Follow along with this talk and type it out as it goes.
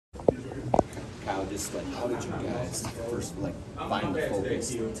Kyle, just like how did you guys first like find the focus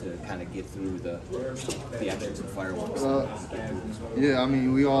to kind of get through the actions and fireworks? Yeah, I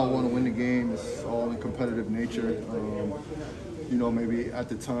mean, we all want to win the game. It's all in competitive nature. You know, maybe at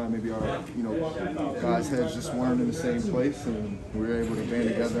the time, maybe our, guys' heads just weren't in the same place, and we were able to band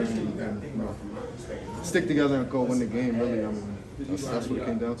together and stick together and go win the game. Really, I mean, that's what it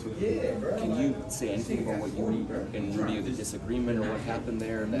came down to. Can you say anything about what you and Rudy, or the disagreement, or what happened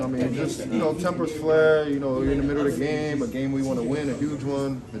there? I mean, just tempers flare. You're in the middle of the game, a game we want to win, a huge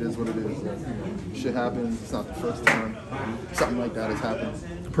one. It is what it is. Shit happens. It's not the first time something like that has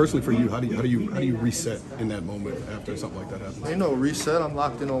happened. Personally, for you, how do you reset in that moment after something like that happens? Ain't no reset. I'm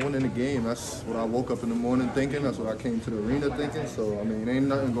locked in on winning the game. That's what I woke up in the morning thinking. That's what I came to the arena thinking. So I mean, ain't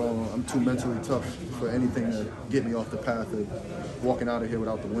nothing going on. I'm too mentally tough for anything to get me off the path of walking out of here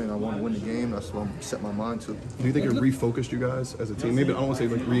without the win. I want to win the game. That's what I'm set my mind to. Do you think it refocused you guys as a team? Maybe I don't want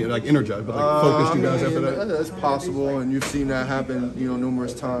to say like energized, but like focused you guys after that? It's possible, and you've seen that happen,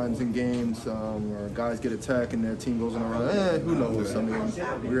 numerous times in games where guys get attacked and their team goes on a run. Who knows? I mean,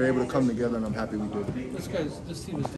 we were able to come together, and I'm happy we did. This team is